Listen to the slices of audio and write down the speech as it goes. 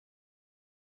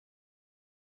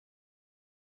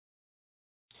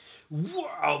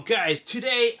Wow, guys,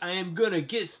 today I am gonna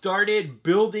get started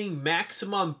building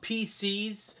Maximum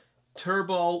PC's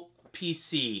Turbo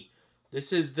PC.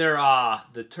 This is their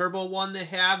the turbo one they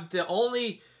have. The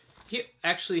only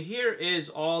here is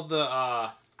all the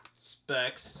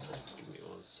specs. Give me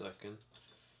 1 second.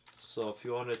 So if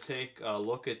you want to take a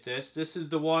look at this, this is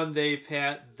the one they've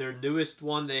had, their newest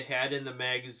one they had in the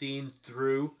magazine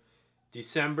through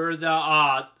December.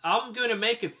 I'm going to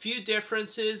make a few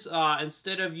differences.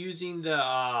 Instead of using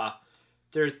their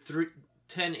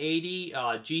 1080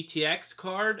 GTX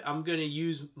card, I'm going to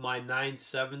use my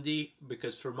 970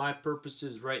 because for my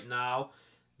purposes right now,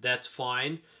 that's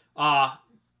fine.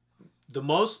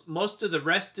 Most of the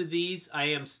rest of these, I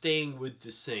am staying with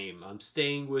the same. I'm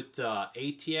staying with the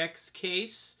ATX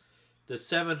case, the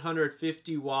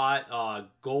 750 watt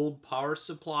gold power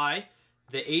supply,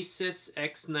 the Asus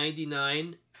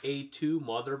X99II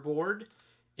motherboard,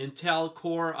 Intel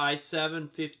Core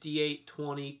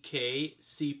i7-5820K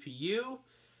CPU,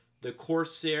 the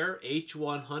Corsair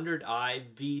H100i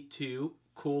V2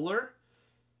 cooler,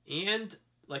 and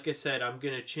like I said, I'm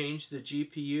going to change the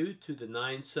GPU to the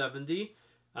 970.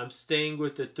 I'm staying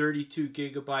with the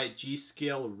 32GB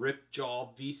G-Skill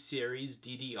Ripjaws V-Series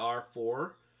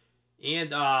DDR4.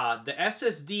 And the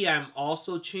SSD I'm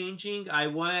also changing. I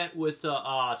went with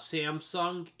a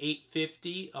Samsung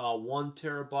 850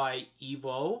 1TB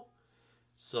EVO.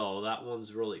 So that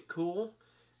one's really cool.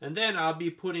 And then I'll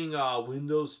be putting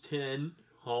Windows 10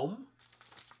 Home.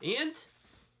 And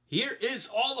here is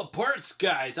all the parts,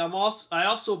 guys. I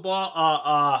also bought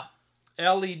a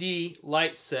LED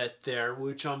light set there,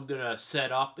 which I'm gonna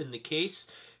set up in the case.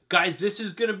 Guys, this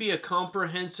is gonna be a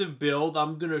comprehensive build.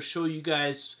 I'm gonna show you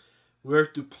guys where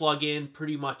to plug in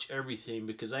pretty much everything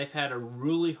because I've had a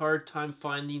really hard time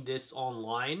finding this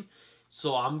online.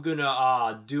 So I'm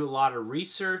gonna do a lot of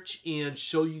research and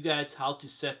show you guys how to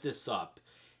set this up.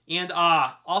 And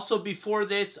also before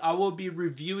this, I will be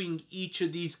reviewing each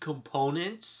of these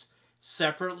components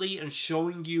separately and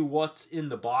showing you what's in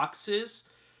the boxes.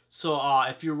 So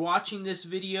if you're watching this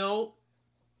video,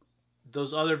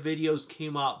 those other videos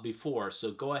came out before.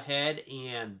 So go ahead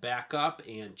and back up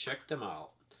and check them out.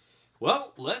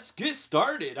 Well, let's get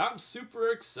started. I'm super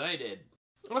excited.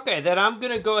 Okay, then I'm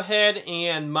going to go ahead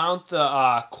and mount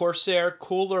the Corsair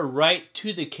cooler right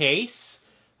to the case.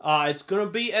 It's going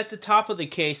to be at the top of the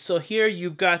case. So here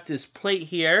you've got this plate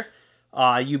here.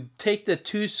 You take the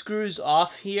 2 screws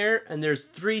off here, and there's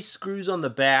 3 screws on the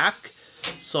back.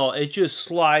 So it just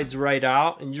slides right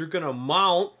out, and you're going to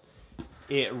mount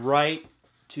it right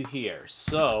to here.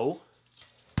 So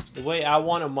the way I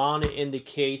want to mount it in the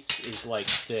case is like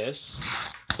this.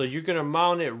 So you're going to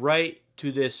mount it right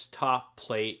to this top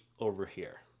plate over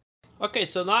here. Okay,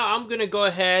 so now I'm going to go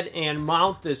ahead and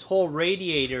mount this whole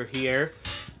radiator here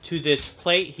to this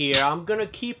plate here. I'm going to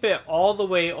keep it all the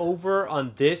way over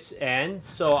on this end.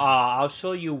 So I'll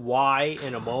show you why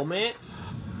in a moment.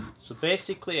 So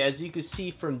basically, as you can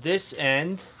see from this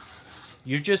end,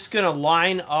 you're just going to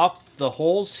line up the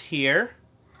holes here.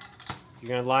 You're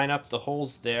going to line up the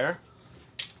holes there.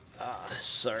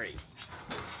 Sorry.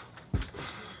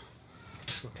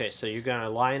 Okay, so you're going to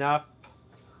line up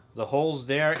the holes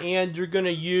there, and you're going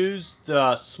to use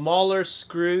the smaller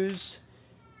screws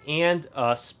and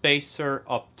a spacer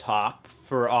up top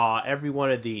for every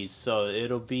one of these. So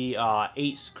it'll be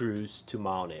 8 screws to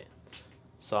mount it.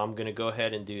 So I'm going to go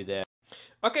ahead and do that.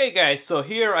 Okay guys, so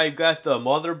here I've got the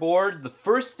motherboard. The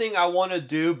first thing I want to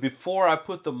do before I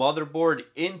put the motherboard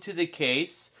into the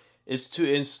case is to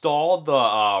install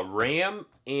the RAM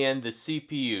and the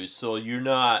CPU, so you're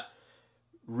not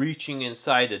reaching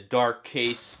inside a dark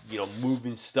case, you know,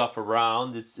 moving stuff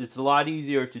around. It's a lot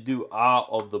easier to do out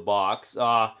of the box.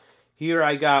 Here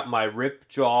I got my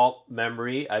Ripjaws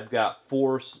memory. I've got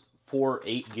four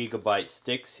 8GB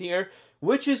sticks here,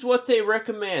 which is what they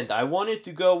recommend. I wanted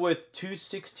to go with 2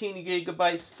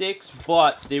 16GB sticks,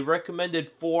 but they recommended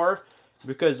 4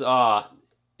 because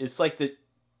it's like it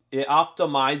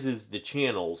optimizes the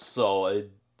channels, so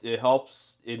it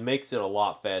helps. It makes it a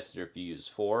lot faster if you use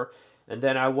 4. And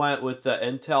then I went with the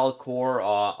Intel Core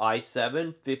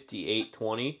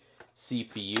i7-5820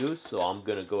 CPU, so I'm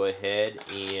gonna go ahead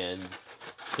and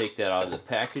take that out of the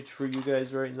package for you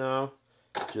guys right now.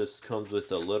 Just comes with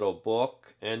a little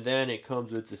book, and then it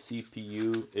comes with the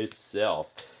CPU itself.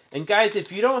 And guys,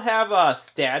 if you don't have a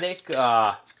static,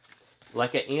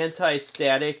 like an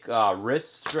anti-static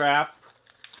wrist strap,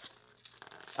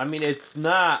 I mean, it's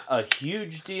not a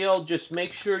huge deal. Just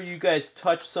make sure you guys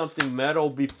touch something metal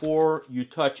before you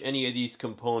touch any of these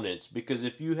components, because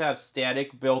if you have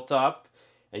static built up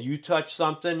and you touch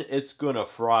something, it's gonna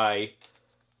fry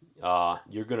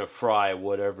you're gonna fry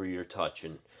whatever you're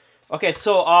touching. Okay,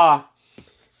 so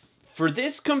for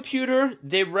this computer,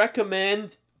 they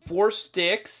recommend 4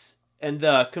 sticks, and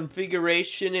the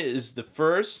configuration is the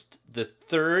 1st, the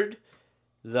 3rd,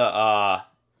 the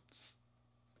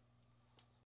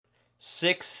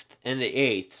 6th, and the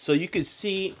 8th. So you can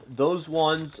see those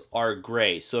ones are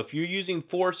gray. So if you're using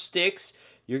 4 sticks,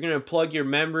 you're going to plug your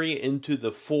memory into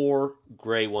the 4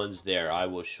 gray ones there. I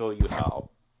will show you how.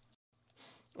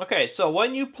 Okay, so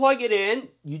when you plug it in,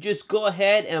 you just go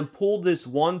ahead and pull this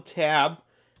one tab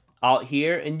out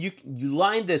here, and you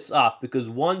line this up because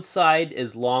one side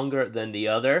is longer than the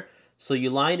other. So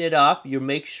you line it up, you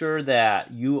make sure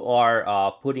that you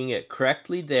are putting it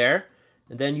correctly there,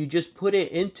 and then you just put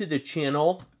it into the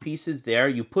channel pieces there.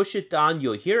 You push it down,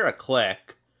 you'll hear a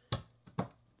click,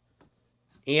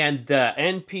 and the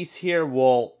end piece here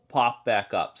will pop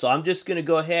back up. So I'm just going to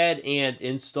go ahead and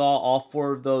install all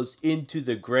 4 of those into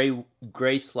the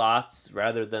gray slots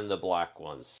rather than the black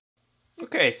ones.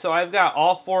 Okay, so I've got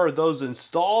all 4 of those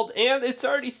installed, and it's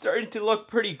already starting to look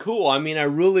pretty cool. I mean, I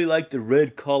really like the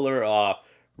red color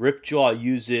Ripjaws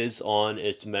uses on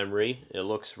its memory. It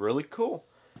looks really cool.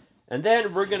 And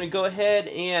then we're going to go ahead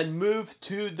and move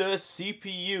to the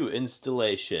CPU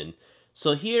installation.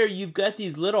 So here you've got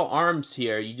these little arms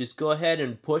here. You just go ahead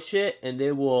and push it, and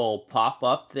they will pop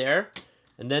up there.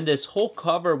 And then this whole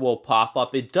cover will pop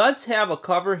up. It does have a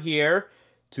cover here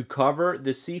to cover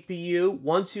the CPU.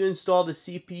 Once you install the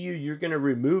CPU, you're going to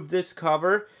remove this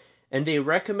cover, and they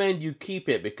recommend you keep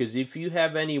it because if you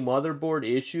have any motherboard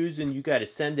issues and you got to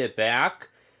send it back,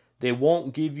 they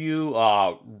won't give you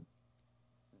a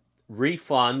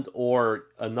refund or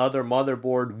another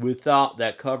motherboard without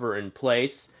that cover in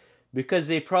place, because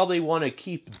they probably want to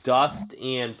keep dust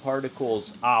and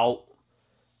particles out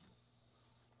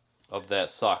of that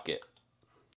socket.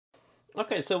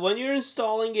 Okay, so when you're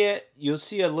installing it, you'll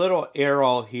see a little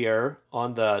arrow here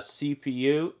on the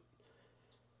CPU,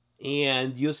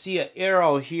 and you'll see an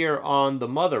arrow here on the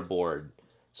motherboard.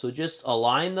 So just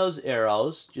align those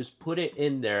arrows, just put it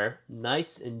in there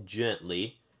nice and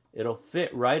gently. It'll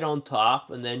fit right on top,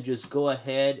 and then just go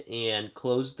ahead and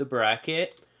close the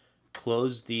bracket.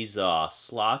 Close these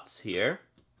slots here.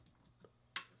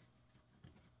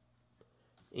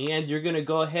 And you're going to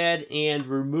go ahead and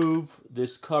remove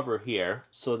this cover here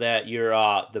so that your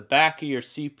the back of your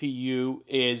CPU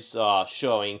is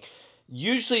showing.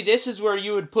 Usually this is where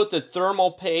you would put the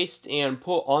thermal paste and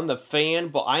put on the fan,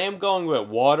 but I am going with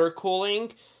water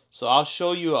cooling. So I'll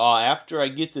show you after I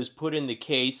get this put in the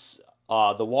case.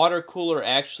 The water cooler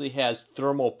actually has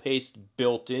thermal paste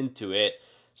built into it.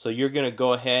 So you're going to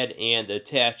go ahead and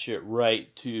attach it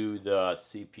right to the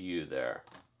CPU there.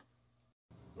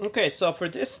 Okay, so for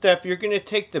this step, you're going to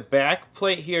take the back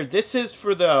plate here. This is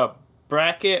for the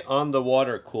bracket on the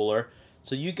water cooler.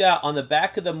 So you got on the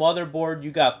back of the motherboard,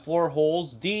 you got 4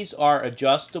 holes. These are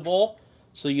adjustable.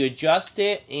 So you adjust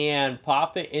it and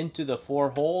pop it into the 4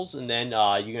 holes, and then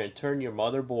you're going to turn your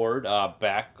motherboard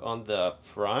back on the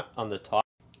front, on the top.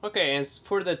 Okay, and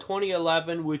for the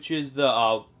 2011, which is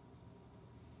the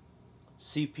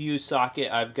CPU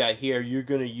socket I've got here, you're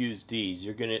going to use these.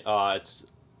 You're going to, it's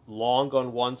long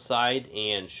on one side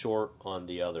and short on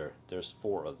the other. There's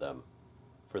 4 of them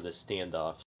for the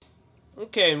standoffs.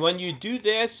 Okay, and when you do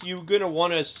this, you're going to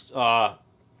want to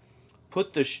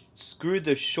put the screw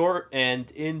the short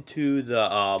end into the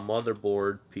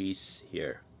motherboard piece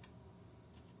here.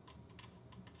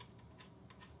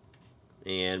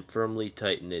 And firmly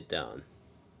tighten it down.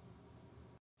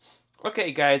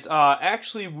 Okay guys,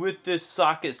 actually with this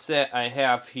socket set I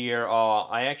have here,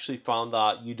 I actually found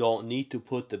out you don't need to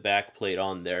put the back plate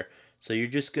on there. So you're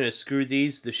just going to screw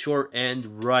the short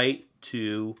end right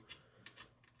to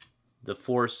the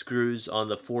 4 screws on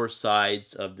the 4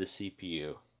 sides of the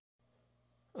CPU.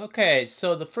 Okay,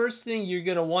 so the first thing you're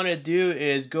going to want to do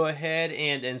is go ahead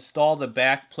and install the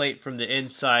back plate from the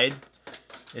inside.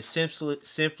 It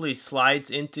simply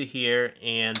slides into here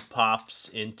and pops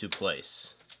into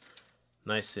place.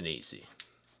 Nice and easy.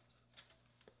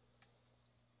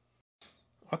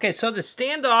 Okay, so the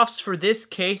standoffs for this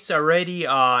case are already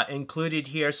included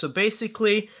here. So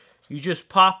basically, you just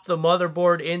pop the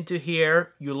motherboard into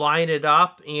here, you line it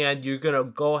up, and you're going to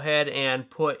go ahead and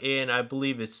put in, I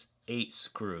believe it's 8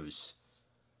 screws.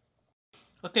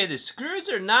 Okay, the screws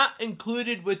are not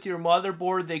included with your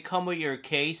motherboard. They come with your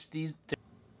case.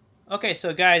 Okay,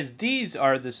 so guys, these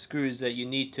are the screws that you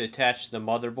need to attach to the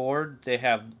motherboard. They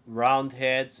have round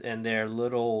heads and they're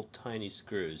little tiny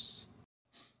screws.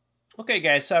 Okay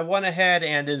guys, so I went ahead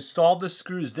and installed the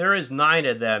screws. There is 9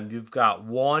 of them. You've got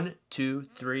 1, 2,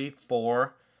 3,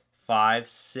 4, 5,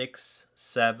 6,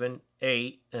 7,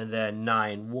 8, and then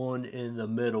 9. 1 in the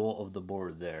middle of the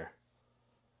board there.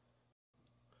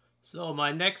 So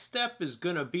my next step is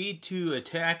going to be to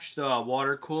attach the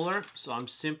water cooler. So I'm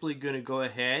simply going to go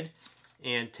ahead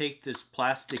and take this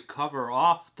plastic cover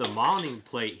off the mounting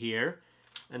plate here.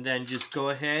 And then just go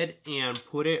ahead and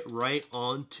put it right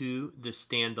onto the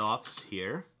standoffs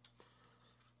here.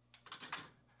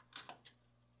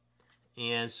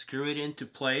 And screw it into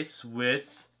place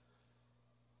with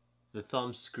the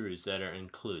thumb screws that are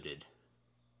included.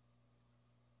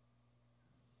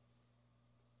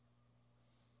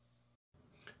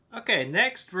 Okay,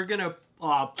 next we're going to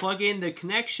plug in the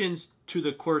connections to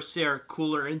the Corsair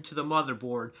cooler into the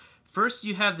motherboard. First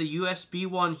you have the USB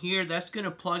one here. That's going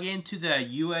to plug into the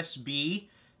USB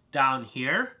down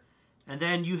here. And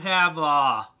then you have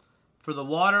for the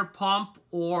water pump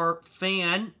or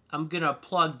fan, I'm going to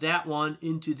plug that one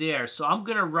into there. So I'm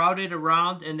going to route it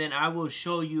around and then I will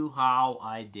show you how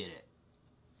I did it.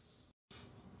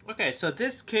 Okay, so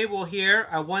this cable here,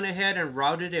 I went ahead and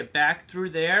routed it back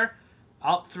through there,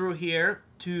 out through here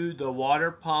to the water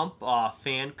pump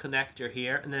fan connector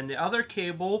here. And then the other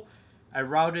cable, I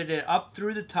routed it up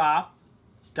through the top,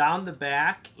 down the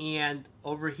back, and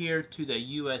over here to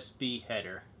the USB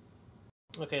header.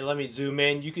 Okay, let me zoom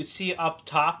in. You can see up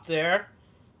top there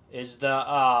is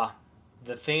the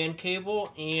fan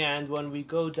cable, and when we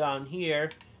go down here,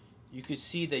 you can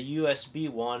see the USB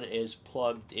one is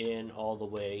plugged in all the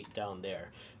way down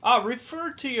there.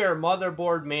 Refer to your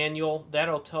motherboard manual.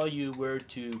 That'll tell you where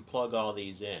to plug all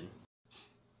these in.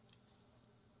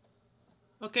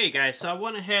 Okay guys, so I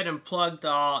went ahead and plugged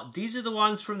these are the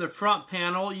ones from the front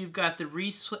panel. You've got the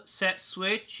reset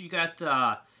switch, you got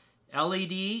the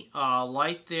LED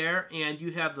light there, and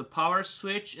you have the power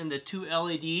switch and the 2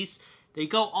 LEDs. They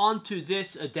go onto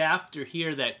this adapter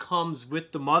here that comes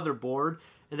with the motherboard,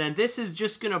 and then this is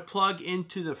just going to plug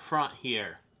into the front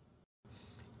here.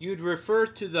 You'd refer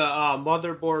to the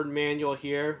motherboard manual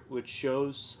here, which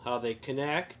shows how they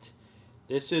connect.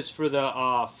 This is for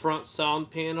the front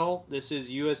sound panel. This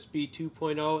is USB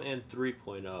 2.0 and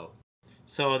 3.0.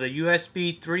 So the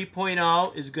USB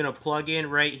 3.0 is going to plug in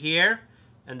right here,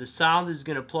 and the sound is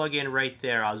going to plug in right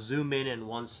there. I'll zoom in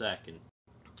 1 second.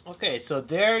 Okay, so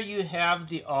there you have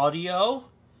the audio,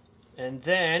 and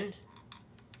then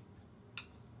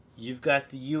you've got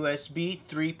the USB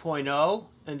 3.0,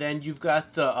 and then you've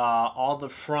got the all the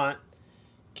front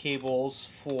cables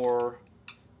for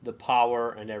the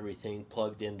power and everything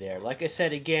plugged in there. Like I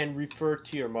said, again, refer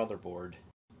to your motherboard.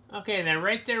 Okay, and then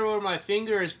right there where my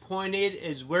finger is pointed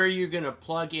is where you're going to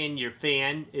plug in your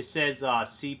fan. It says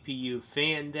CPU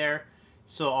fan there.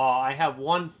 So I have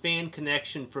one fan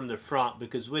connection from the front,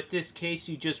 because with this case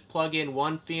you just plug in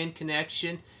one fan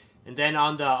connection, and then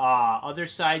on the other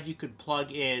side you could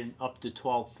plug in up to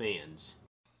 12 fans.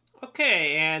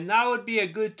 Okay, and now would be a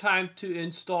good time to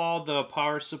install the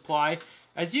power supply.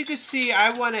 As you can see,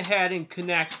 I went ahead and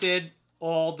connected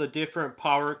all the different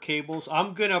power cables.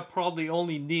 I'm gonna probably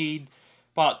only need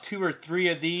about 2 or 3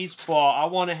 of these, but I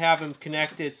want to have them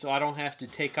connected so I don't have to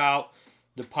take out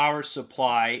the power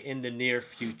supply in the near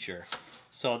future.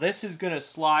 So this is gonna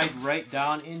slide right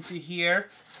down into here,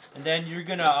 and then you're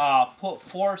gonna put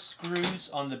 4 screws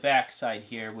on the back side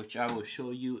here, which I will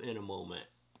show you in a moment.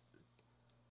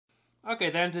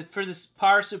 Okay, then for this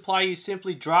power supply, you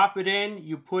simply drop it in.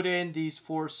 You put in these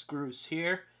 4 screws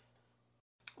here.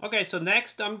 Okay, so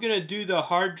next I'm going to do the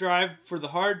hard drive. For the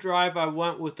hard drive, I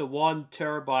went with the 1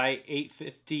 terabyte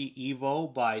 850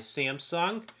 EVO by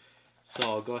Samsung. So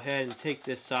I'll go ahead and take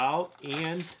this out,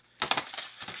 and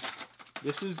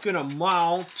this is going to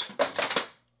mount.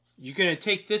 You're going to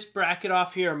take this bracket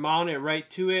off here and mount it right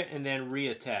to it, and then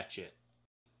reattach it.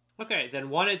 Okay, then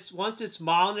once it's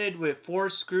mounted with 4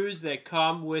 screws that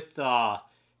come with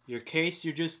your case,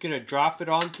 you're just going to drop it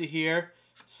onto here,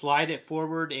 slide it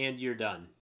forward, and you're done.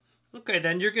 Okay,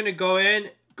 then you're going to go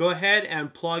ahead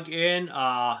and plug in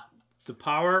the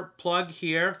power plug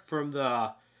here from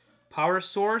the power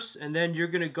source, and then you're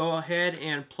going to go ahead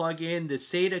and plug in the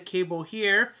SATA cable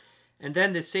here, and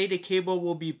then the SATA cable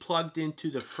will be plugged into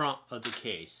the front of the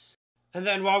case. And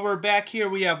then while we're back here,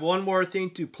 we have one more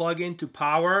thing to plug into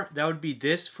power. That would be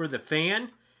this for the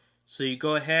fan. So you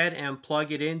go ahead and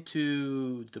plug it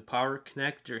into the power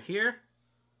connector here.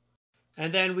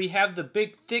 And then we have the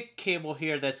big thick cable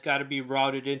here that's got to be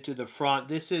routed into the front.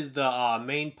 This is the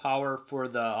main power for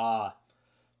the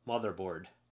motherboard.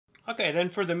 Okay, then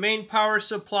for the main power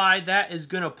supply, that is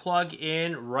going to plug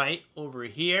in right over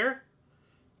here.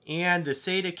 And the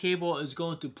SATA cable is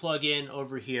going to plug in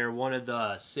over here, one of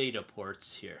the SATA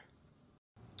ports here.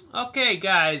 Okay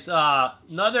guys,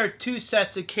 another 2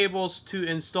 sets of cables to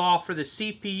install for the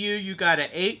CPU. You got an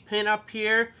 8-pin up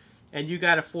here, and you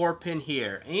got a 4-pin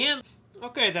here. And,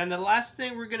 okay, then the last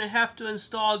thing we're going to have to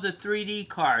install is a 3D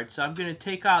card. So I'm going to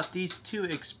take out these 2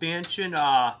 expansion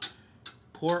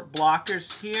port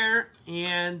blockers here,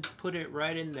 and put it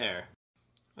right in there.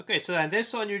 Okay, so then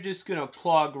this one you're just going to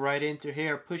plug right into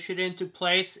here, push it into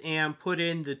place, and put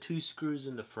in the 2 screws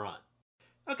in the front.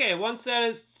 Okay, once that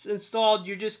is installed,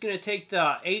 you're just going to take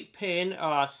the 8-pin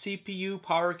CPU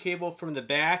power cable from the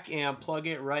back and plug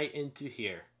it right into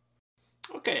here.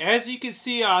 Okay, as you can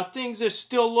see, things are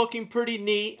still looking pretty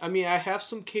neat. I mean, I have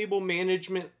some cable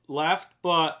management left,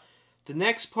 but the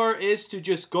next part is to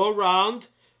just go around,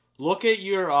 look at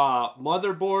your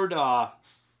motherboard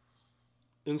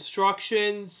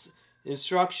instructions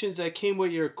that came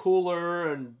with your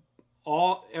cooler and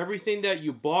everything that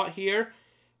you bought here.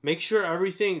 Make sure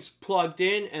everything's plugged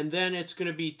in, and then it's going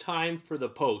to be time for the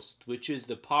post, which is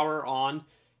the power on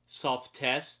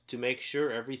self-test to make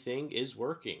sure everything is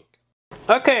working.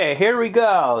 Okay, here we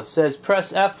go. It says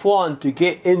press F1 to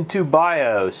get into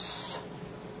BIOS.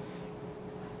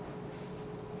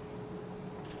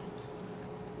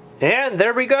 And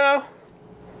there we go.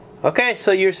 Okay,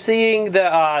 so you're seeing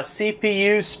the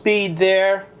CPU speed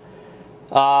there.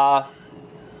 You're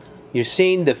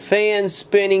seeing the fan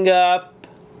spinning up.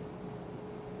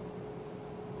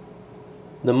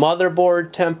 The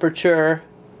motherboard temperature.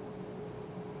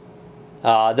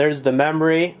 There's the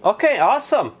memory. Okay,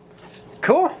 awesome.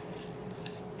 Cool.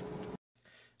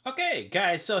 Okay,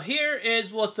 guys, so here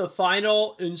is what the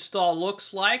final install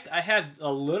looks like. I have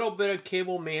a little bit of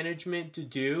cable management to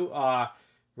do.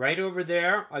 Right over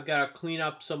there, I gotta clean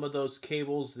up some of those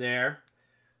cables there.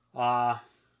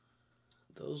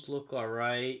 Those look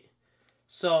alright.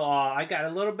 So I got a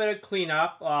little bit of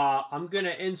cleanup. I'm going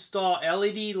to install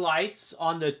LED lights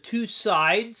on the 2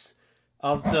 sides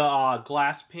of the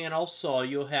glass panel, so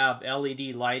you'll have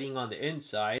LED lighting on the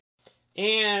inside.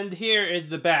 And here is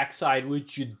the back side,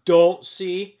 which you don't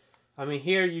see. I mean,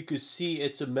 here you can see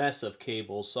it's a mess of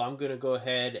cables, so I'm going to go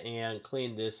ahead and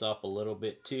clean this up a little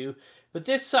bit too. But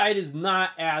this side is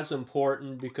not as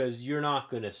important because you're not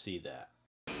going to see that.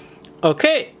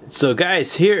 Okay, so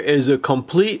guys, here is a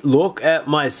complete look at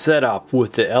my setup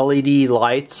with the LED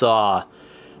lights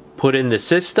put in the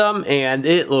system, and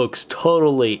it looks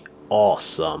totally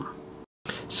awesome.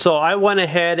 So I went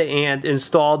ahead and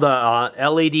installed a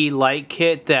LED light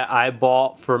kit that I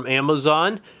bought from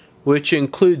Amazon, which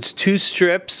includes 2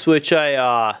 strips which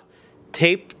I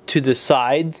taped to the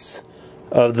sides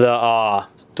of the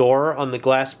door on the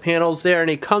glass panels there, and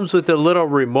it comes with a little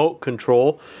remote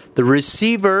control. The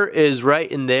receiver is right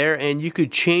in there, and you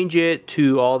could change it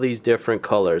to all these different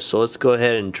colors. So let's go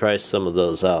ahead and try some of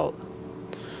those out.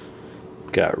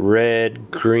 Got red,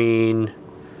 green,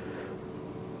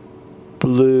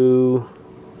 blue,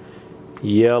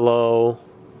 yellow,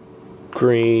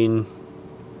 green.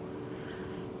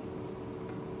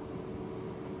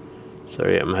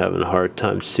 Sorry, I'm having a hard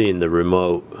time seeing the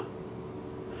remote.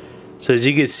 So as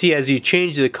you can see, as you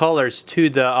change the colors to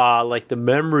the, like the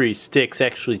memory sticks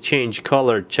actually change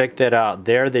color. Check that out.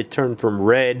 There they turn from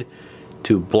red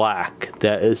to black.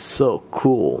 That is so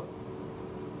cool.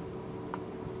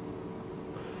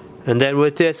 And then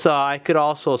with this, I could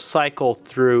also cycle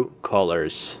through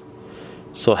colors.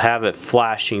 So have it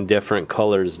flashing different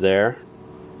colors there.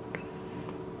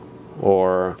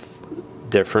 Or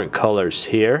different colors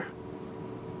here.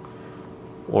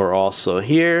 Or also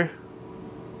here.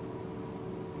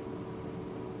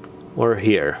 Or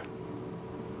here.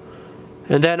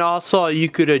 And then also you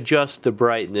could adjust the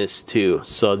brightness too.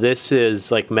 So this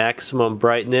is like maximum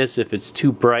brightness. If it's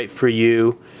too bright for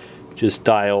you, just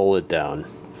dial it down.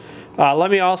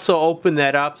 Let me also open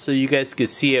that up so you guys can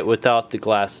see it without the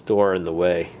glass door in the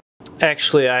way.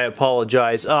 Actually, I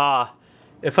apologize.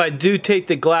 If I do take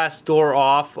the glass door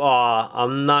off,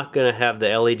 I'm not going to have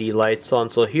the LED lights on.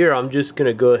 So here I'm just going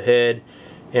to go ahead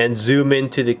and zoom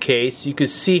into the case. You can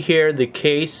see here the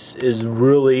case is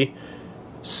really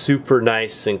super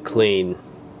nice and clean.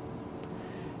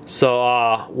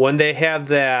 So when they have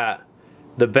the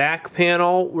back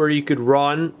panel where you could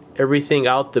run everything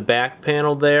out the back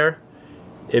panel there,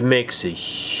 it makes a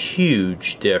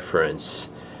huge difference.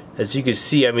 As you can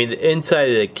see, I mean, the inside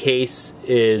of the case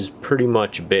is pretty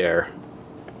much bare.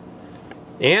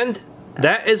 And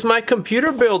that is my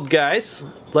computer build, guys.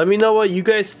 Let me know what you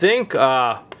guys think.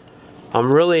 I'm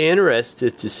really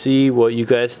interested to see what you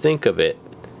guys think of it.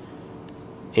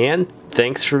 And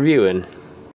thanks for viewing.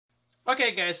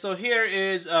 Okay guys, so here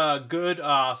is a good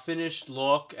finished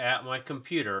look at my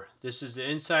computer. This is the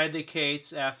inside of the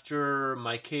case after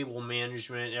my cable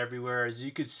management everywhere. As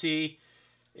you can see,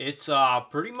 it's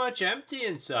pretty much empty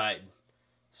inside.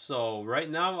 So right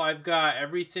now I've got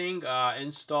everything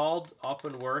installed, up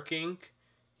and working.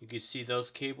 You can see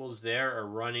those cables there are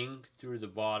running through the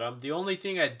bottom. The only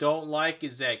thing I don't like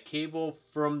is that cable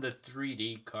from the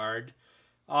 3D card.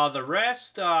 The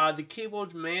rest, the cable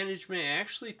management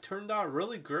actually turned out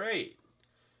really great.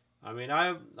 I mean,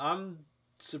 I'm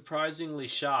surprisingly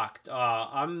shocked.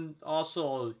 I'm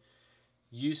also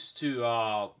used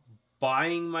to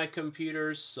buying my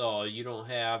computers, so you don't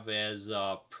have as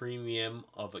premium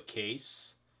of a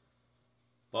case.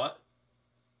 But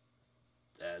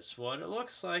that's what it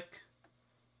looks like.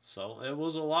 So it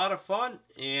was a lot of fun,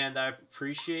 and I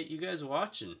appreciate you guys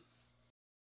watching.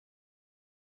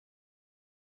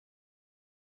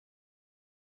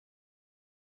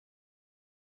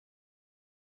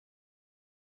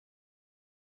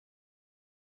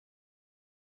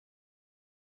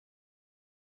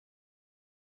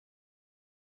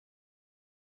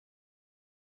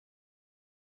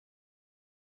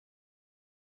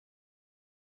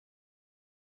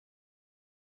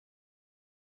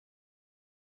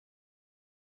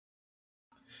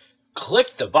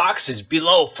 Click the boxes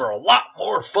below for a lot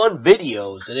more fun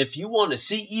videos, and if you want to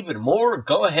see even more,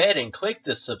 go ahead and click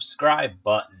the subscribe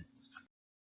button.